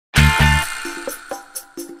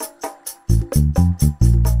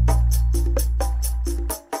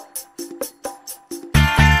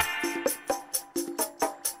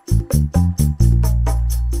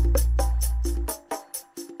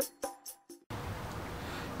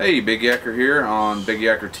Hey, Big Yacker here on Big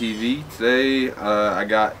Yacker TV. Today I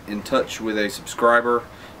got in touch with a subscriber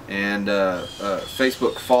and a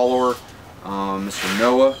Facebook follower, Mr.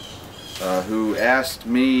 Noah, who asked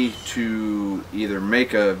me to either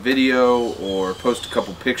make a video or post a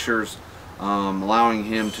couple pictures, allowing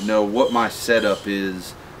him to know what my setup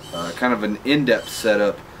is, kind of an in-depth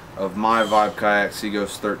setup of my Vibe Kayak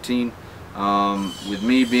Seaghost 13. With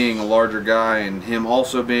me being a larger guy and him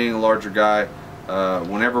also being a larger guy,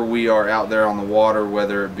 whenever we are out there on the water,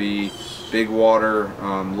 whether it be big water,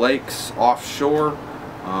 lakes, offshore,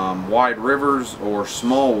 wide rivers, or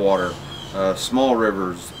small water, small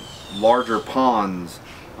rivers, larger ponds,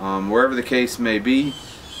 wherever the case may be,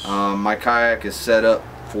 my kayak is set up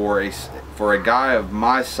for a guy of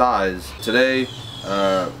my size. Today,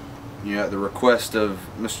 at the request of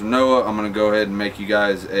Mr. Noah, I'm going to go ahead and make you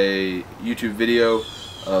guys a YouTube video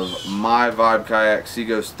of my Vibe Kayak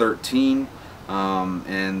Seaghost 13.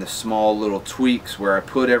 And the small little tweaks where I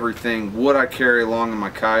put everything, what I carry along in my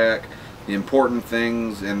kayak, the important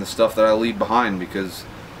things, and the stuff that I leave behind, because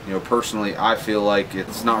personally I feel like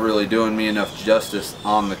it's not really doing me enough justice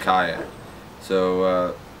on the kayak.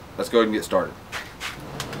 So let's go ahead and get started.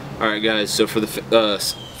 Alright guys, so for the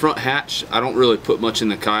front hatch, I don't really put much in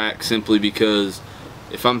the kayak, simply because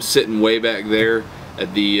if I'm sitting way back there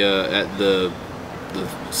at the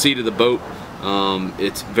seat of the boat,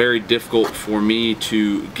 it's very difficult for me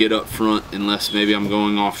to get up front unless maybe I'm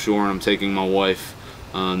going offshore and I'm taking my wife.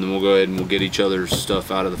 Then we'll go ahead and we'll get each other's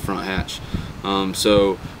stuff out of the front hatch.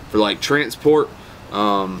 So for like transport,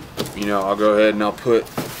 I'll go ahead and I'll put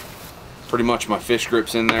pretty much my fish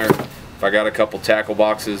grips in there. If I got a couple tackle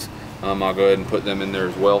boxes, I'll go ahead and put them in there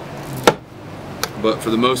as well. But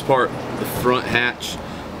for the most part, the front hatch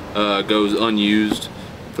goes unused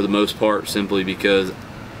for the most part, simply because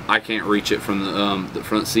I can't reach it from the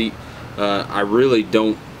front seat. I really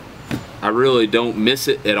don't miss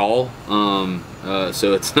it at all.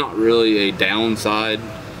 So it's not really a downside.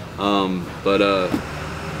 But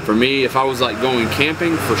for me, if I was like going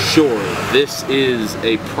camping, for sure, this is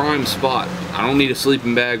a prime spot. I don't need a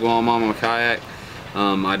sleeping bag while I'm on my kayak.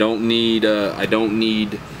 I don't need a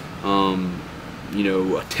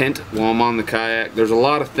tent while I'm on the kayak. There's a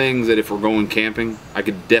lot of things that if we're going camping, I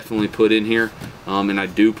could definitely put in here, and I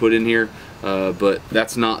do put in here, but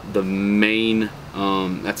that's not the main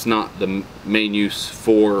use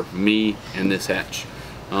for me and this hatch.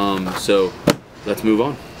 So let's move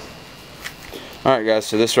on. Alright guys,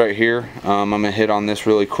 so this right here, I'm gonna hit on this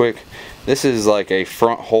really quick. This is like a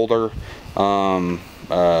front holder.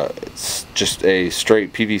 It's just a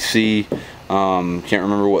straight PVC. Can't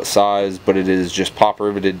remember what size, but it is just pop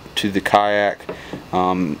riveted to the kayak.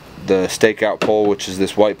 The stakeout pole, which is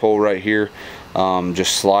this white pole right here,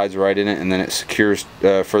 just slides right in it, and then it secures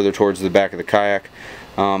further towards the back of the kayak.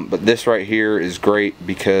 But this right here is great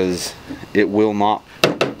because it will not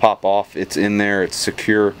pop off. It's in there, it's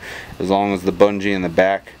secure as long as the bungee in the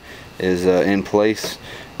back is in place.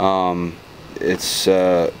 It's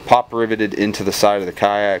pop riveted into the side of the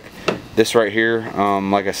kayak. This right here,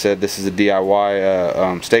 like I said, this is a DIY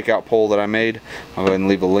stakeout pole that I made. I'll go ahead and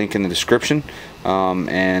leave a link in the description,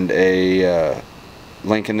 and a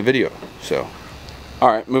link in the video. So,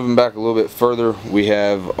 alright, moving back a little bit further, we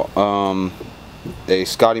have a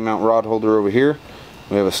Scotty mount rod holder over here.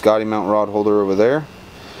 We have a Scotty mount rod holder over there,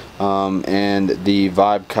 and the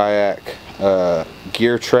Vibe Kayak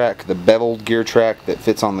gear track, the beveled gear track that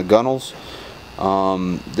fits on the gunnels.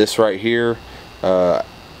 This right here,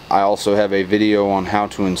 I also have a video on how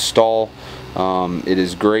to install. It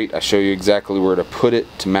is great. I show you exactly where to put it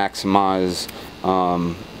to maximize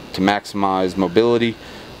mobility,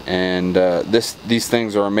 and these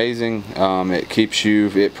things are amazing. It keeps you,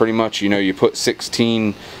 it pretty much, you put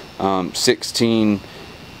 16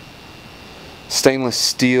 stainless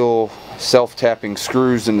steel self-tapping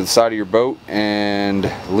screws into the side of your boat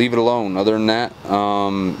and leave it alone. Other than that,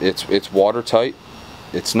 it's watertight.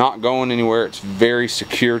 It's not going anywhere. It's very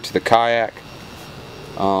secure to the kayak.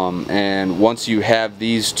 And once you have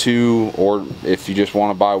these two, or if you just want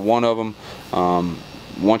to buy one of them,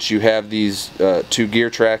 once you have these two gear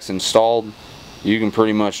tracks installed, you can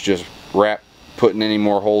pretty much just putting any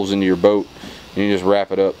more holes into your boat, and you just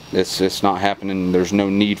wrap it up. It's not happening. There's no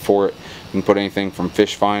need for it. You can put anything from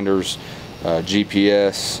fish finders,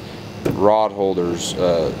 GPS, rod holders,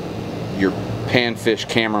 your panfish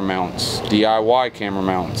camera mounts, DIY camera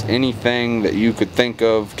mounts, anything that you could think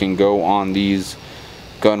of can go on these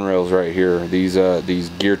gun rails right here, these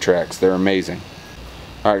gear tracks. They're amazing.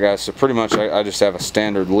 Alright guys, so pretty much I just have a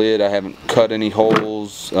standard lid. I haven't cut any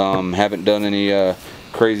holes, haven't done any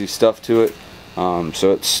crazy stuff to it,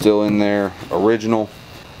 so it's still in there original.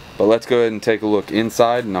 But let's go ahead and take a look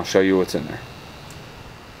inside, and I'll show you what's in there.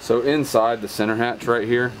 So inside the center hatch right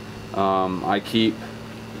here, I keep,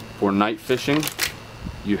 for night fishing,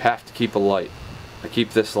 you have to keep a light. I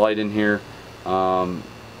keep this light in here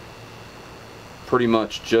pretty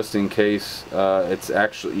much just in case. It's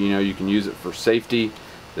actually, you know, you can use it for safety.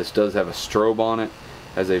 This does have a strobe on it.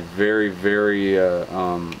 Has a very, very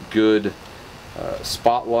good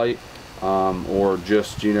spotlight, or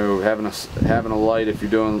just, you know, having a light if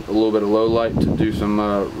you're doing a little bit of low light to do some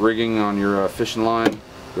rigging on your fishing line.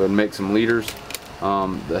 Go ahead and make some leaders.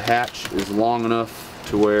 The hatch is long enough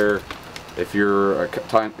to where if you're a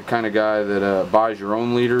kind of guy that buys your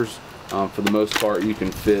own leaders, for the most part you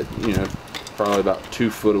can fit, you know, probably about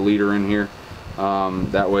 2 foot of leader in here.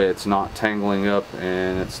 That way it's not tangling up,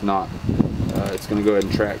 and it's not it's going to go ahead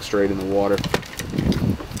and track straight in the water.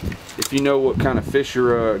 If you know what kind of fish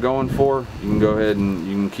you're going for, you can go ahead and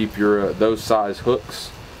you can keep your those size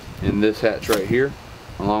hooks in this hatch right here,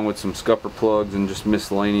 along with some scupper plugs and just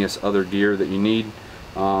miscellaneous other gear that you need.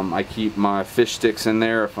 I keep my fish sticks in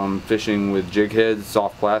there if I'm fishing with jig heads,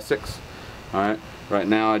 soft plastics. Alright, right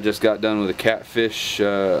now I just got done with a catfish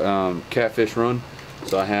run,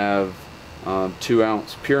 so I have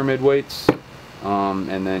 2-ounce pyramid weights,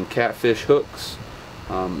 and then catfish hooks,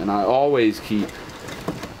 and I always keep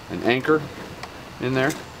an anchor in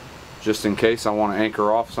there just in case I want to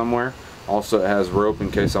anchor off somewhere. Also, it has rope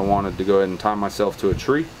in case I wanted to go ahead and tie myself to a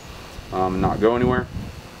tree and not go anywhere.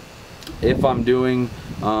 If I'm doing,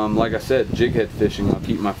 like I said, jig head fishing, I'll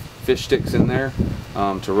keep my fish sticks in there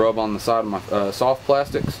to rub on the side of my soft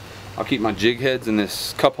plastics. I'll keep my jig heads in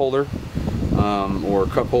this cup holder or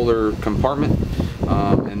cup holder compartment,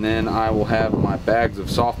 and then I will have my bags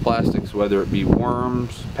of soft plastics, whether it be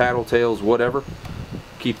worms, paddle tails, whatever.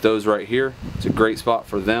 Keep those right here. It's a great spot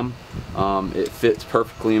for them. It fits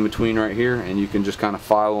perfectly in between right here, and you can just kind of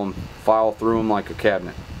file through them like a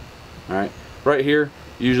cabinet. All right, right here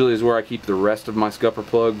usually is where I keep the rest of my scupper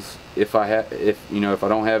plugs. If I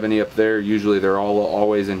don't have any up there, usually they're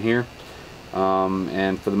always in here.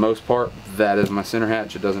 And for the most part, that is my center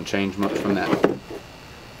hatch. It doesn't change much from that.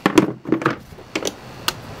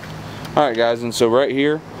 Alright guys, and so right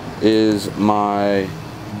here is my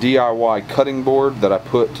DIY cutting board that I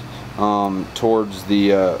put towards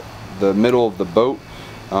the middle of the boat,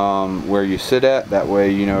 where you sit at. That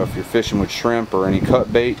way, you know, if you're fishing with shrimp or any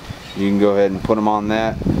cut bait, you can go ahead and put them on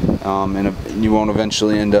that, and you won't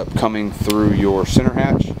eventually end up coming through your center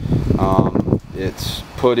hatch. It's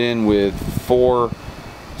put in with 4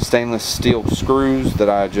 stainless steel screws that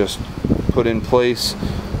I just put in place,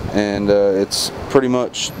 and it's pretty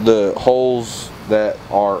much the holes that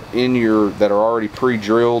are already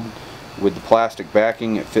pre-drilled with the plastic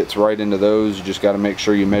backing. It fits right into those. You just got to make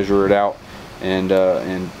sure you measure it out and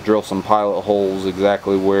drill some pilot holes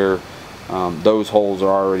exactly where those holes are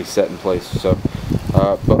already set in place. So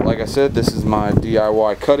but like I said, this is my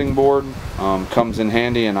DIY cutting board. Comes in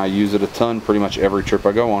handy, and I use it a ton pretty much every trip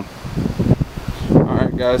I go on.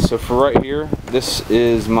 Alright guys, so for right here, this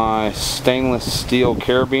is my stainless steel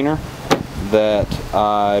carabiner that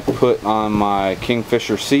I put on my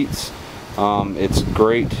Kingfisher seats. It's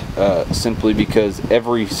great simply because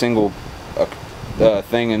every single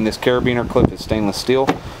thing in this carabiner clip is stainless steel.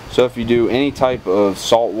 So if you do any type of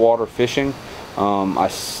saltwater fishing, I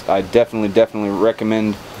definitely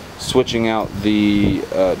recommend switching out the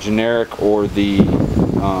generic or the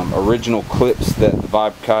original clips that the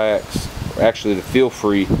Vibe Kayaks, actually the Feel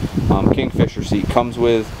Free Kingfisher seat comes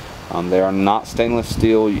with. They are not stainless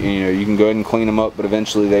steel. You know, you can go ahead and clean them up, but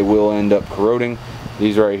eventually they will end up corroding.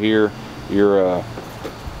 These right here, you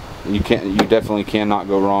definitely cannot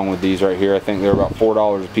go wrong with these right here. I think they're about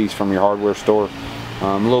 $4 a piece from your hardware store.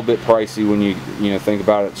 A little bit pricey when you think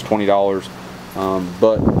about it. It's $20,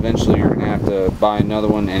 but eventually you're gonna have to buy another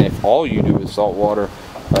one. And if all you do is saltwater,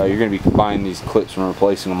 you're gonna be buying these clips and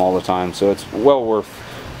replacing them all the time. So it's well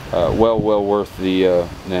worth the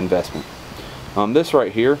investment. This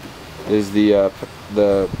right here is the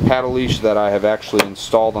paddle leash that I have actually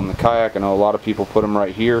installed on the kayak. I know a lot of people put them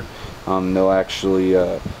right here. They'll actually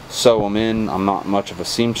sew them in. I'm not much of a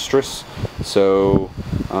seamstress, so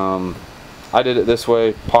I did it this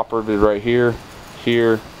way. Pop riveted right here,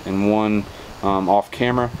 and one off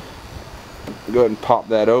camera. Go ahead and pop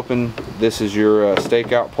that open. This is your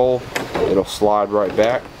stakeout pole. It'll slide right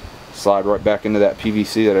back into that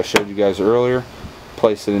PVC that I showed you guys earlier.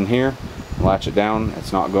 Place it in here, latch it down.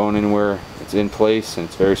 It's not going anywhere. It's in place, and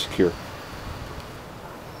it's very secure.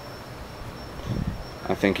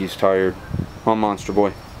 I think he's tired. Oh, Monster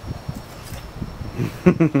Boy.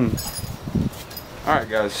 Alright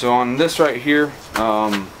guys, so on this right here,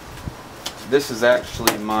 this is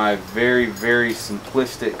actually my very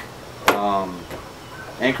simplistic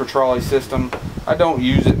anchor trolley system. I don't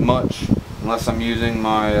use it much unless I'm using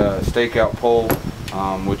my stakeout pole,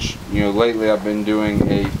 which, you know, lately I've been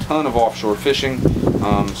doing a ton of offshore fishing,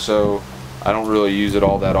 so I don't really use it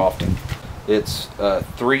all that often. It's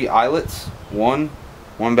 3 eyelets, one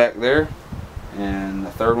back there, and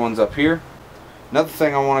the third one's up here. Another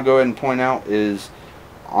thing I want to go ahead and point out is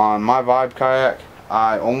on my Vibe kayak,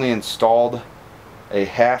 I only installed a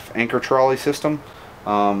half anchor trolley system.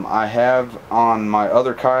 I have on my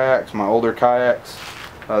other kayaks, my older kayaks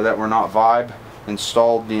that were not Vibe,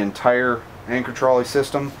 installed the entire anchor trolley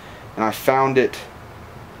system, and I found it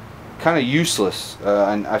kind of useless,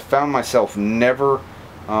 and I found myself never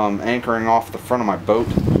anchoring off the front of my boat.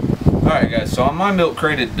 Alright guys, so on my milk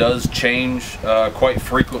crate it does change quite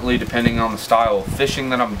frequently depending on the style of fishing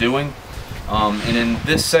that I'm doing. And in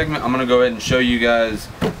this segment I'm going to go ahead and show you guys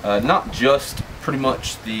not just pretty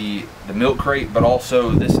much the milk crate, but also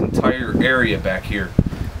this entire area back here.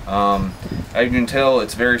 As you can tell,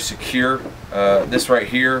 it's very secure. This right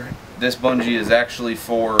here, this bungee is actually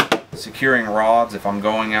for securing rods if I'm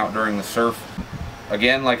going out during the surf.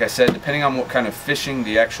 Again, like I said, depending on what kind of fishing,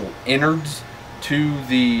 the actual innards to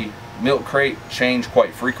the milk crate change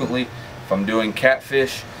quite frequently. If I'm doing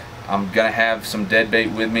catfish, I'm gonna have some dead bait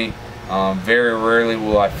with me. Very rarely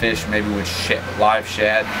will I fish maybe with live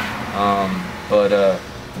shad, but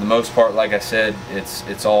for the most part, like I said,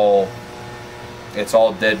 it's all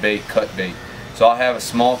dead bait, cut bait. So I'll have a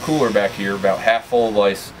small cooler back here, about half full of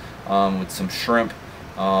ice, with some shrimp,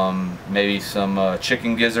 maybe some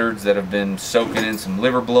chicken gizzards that have been soaking in some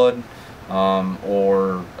liver blood,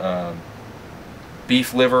 or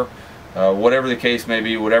beef liver, whatever the case may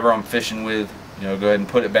be, whatever I'm fishing with, you know, go ahead and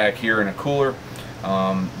put it back here in a cooler.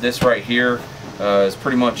 This right here is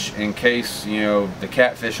pretty much in case, you know, the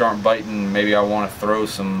catfish aren't biting, maybe I want to throw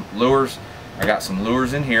some lures. I got some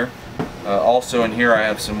lures in here. Also in here I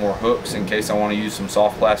have some more hooks in case I want to use some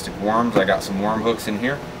soft plastic worms. I got some worm hooks in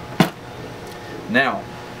here. Now,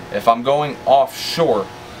 if I'm going offshore,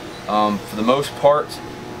 for the most part,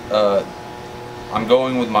 I'm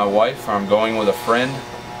going with my wife or I'm going with a friend.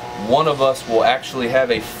 One of us will actually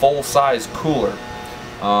have a full-size cooler,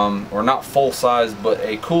 or not full-size, but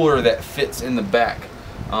a cooler that fits in the back.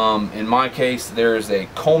 In my case, there's a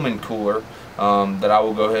Coleman cooler that I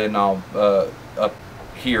will go ahead and I'll up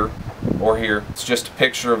here or here. It's just a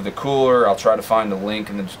picture of the cooler. I'll try to find a link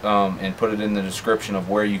and put it in the description of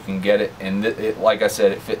where you can get it. And like I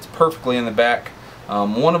said, it fits perfectly in the back.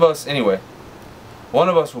 One of us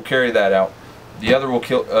will carry that out. The other will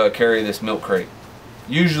carry this milk crate.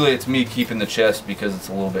 Usually it's me keeping the chest because it's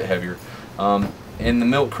a little bit heavier. In the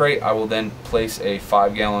milk crate, I will then place a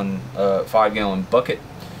 5-gallon bucket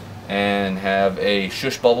and have a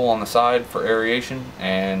shush bubble on the side for aeration,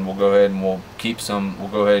 and we'll go ahead and we'll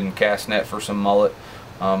go ahead and cast net for some mullet,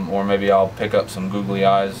 or maybe I'll pick up some googly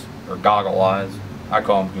eyes or goggle eyes. I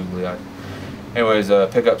call them googly eyes. Anyways,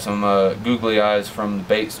 pick up some googly eyes from the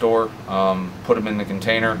bait store, put them in the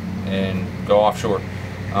container, and go offshore.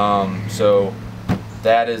 So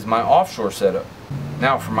that is my offshore setup.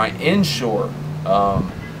 Now for my inshore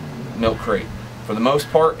milk crate, for the most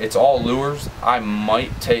part it's all lures. I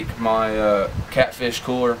might take my catfish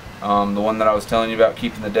cooler, the one that I was telling you about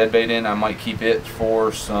keeping the dead bait in. I might keep it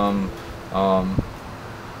for some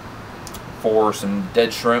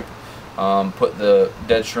dead shrimp. Put the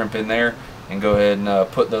dead shrimp in there and go ahead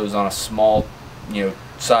and put those on a small, you know,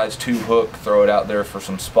 size 2 hook, throw it out there for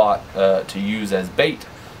some spot to use as bait,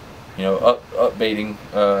 you know, up baiting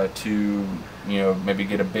to, you know, maybe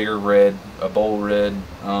get a bigger red, a bull red,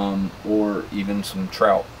 or even some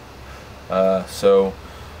trout. So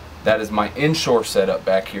that is my inshore setup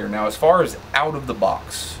back here. Now as far as out of the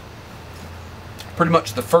box, pretty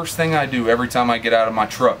much the first thing I do every time I get out of my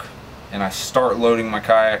truck and I start loading my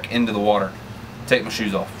kayak into the water, take my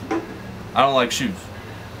shoes off. I don't like shoes.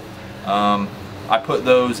 I put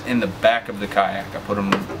those in the back of the kayak. I put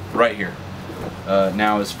them right here.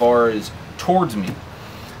 Now as far as towards me,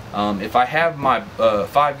 if I have my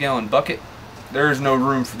 5-gallon bucket, there is no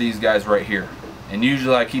room for these guys right here. And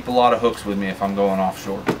usually I keep a lot of hooks with me if I'm going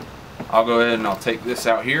offshore. I'll go ahead and I'll take this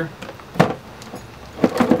out here,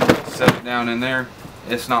 set it down in there.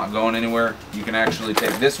 It's not going anywhere. You can actually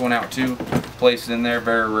take this one out too, place it in there.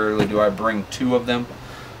 Very rarely do I bring 2 of them.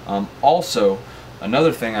 Also,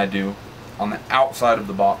 another thing I do on the outside of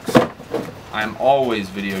the box, I'm always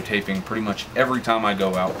videotaping pretty much every time I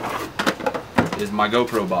go out, is my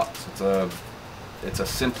GoPro box. It's a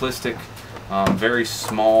simplistic, very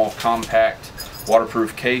small, compact,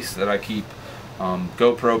 waterproof case that I keep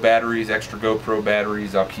GoPro batteries, extra GoPro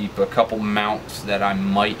batteries. I'll keep a couple mounts that I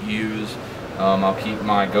might use. I'll keep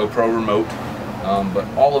my GoPro remote. But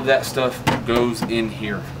all of that stuff goes in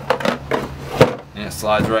here. And it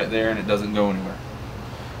slides right there and it doesn't go anywhere.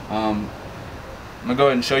 I'm going to go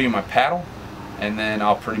ahead and show you my paddle, and then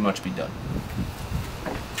I'll pretty much be done.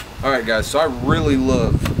 Alright guys, so I really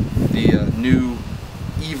love the new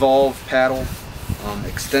Evolve paddle,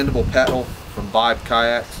 extendable paddle from Vibe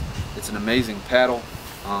Kayaks. It's an amazing paddle.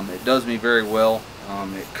 It does me very well.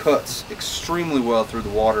 It cuts extremely well through the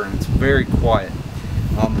water, and it's very quiet.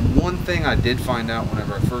 One thing I did find out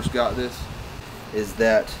whenever I first got this is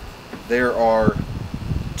that there are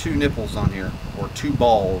two nipples on here, or two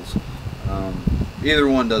balls. Either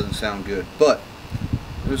one doesn't sound good, but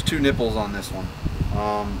there's two nipples on this one.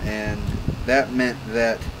 And that meant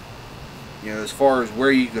that, you know, as far as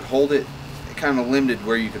where you could hold it, it kind of limited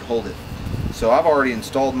where you could hold it. So I've already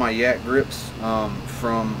installed my Yak grips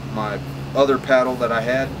from my other paddle that I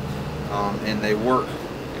had, and they work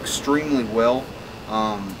extremely well,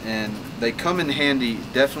 and they come in handy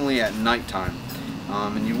definitely at nighttime.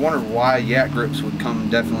 And you wonder why Yak grips would come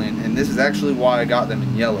definitely in, and this is actually why I got them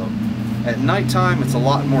in yellow. At nighttime it's a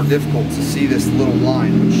lot more difficult to see this little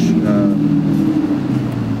line, which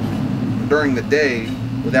during the day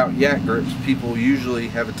without Yak grips people usually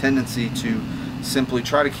have a tendency to simply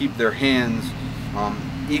try to keep their hands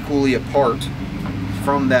equally apart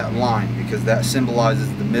from that line, because that symbolizes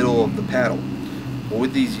the middle of the paddle. But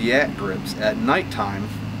with these Yak grips at nighttime,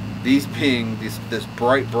 these being this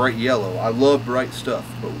bright yellow, I love bright stuff,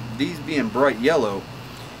 but these being bright yellow,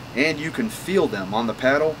 and you can feel them on the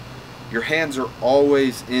paddle, your hands are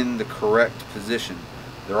always in the correct position.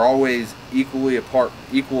 They're always equal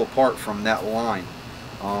apart from that line,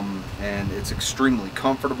 and it's extremely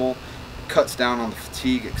comfortable. It cuts down on the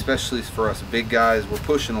fatigue, especially for us big guys. We're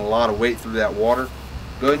pushing a lot of weight through that water.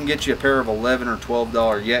 Go ahead and get you a pair of $11 or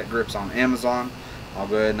 $12 Yak grips on Amazon. I'll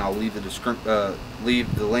go ahead and I'll leave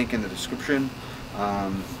the link in the description.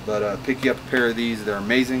 Pick you up a pair of these. They're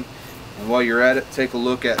amazing. And while you're at it, take a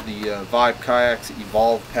look at the Vibe Kayaks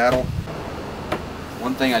Evolve paddle.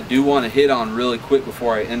 One thing I do want to hit on really quick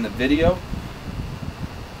before I end the video: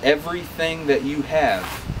 everything that you have,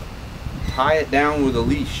 tie it down with a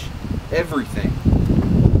leash. Everything.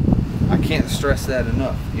 I can't stress that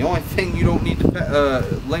enough. The only thing you don't need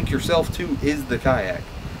to link yourself to is the kayak.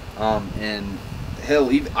 And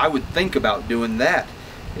hell, I would think about doing that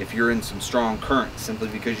if you're in some strong currents, simply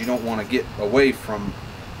because you don't want to get away from,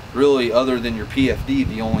 really, other than your PFD,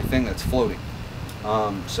 the only thing that's floating.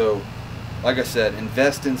 So like I said,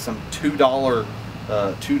 invest in some $2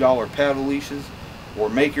 paddle leashes, or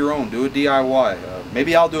make your own. Do a DIY.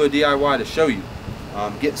 Maybe I'll do a DIY to show you.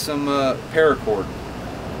 Get some paracord.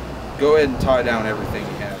 Go ahead and tie down everything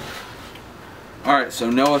you have. Alright, so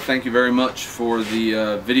Noah, thank you very much for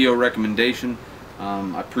the video recommendation.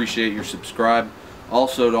 I appreciate your subscribe.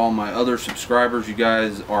 Also, to all my other subscribers, you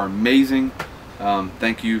guys are amazing.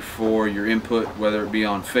 Thank you for your input, whether it be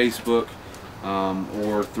on Facebook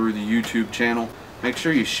or through the YouTube channel. Make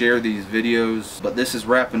sure you share these videos. But this is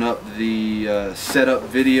wrapping up the setup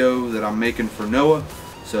video that I'm making for Noah.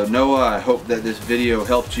 So Noah, I hope that this video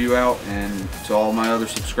helped you out, and to all my other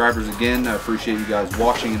subscribers, again, I appreciate you guys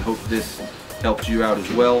watching and hope this helped you out as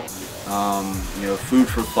well. You know, food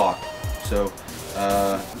for thought. So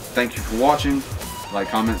thank you for watching. Like,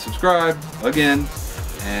 comment, subscribe again,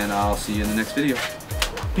 and I'll see you in the next video.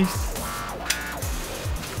 Peace.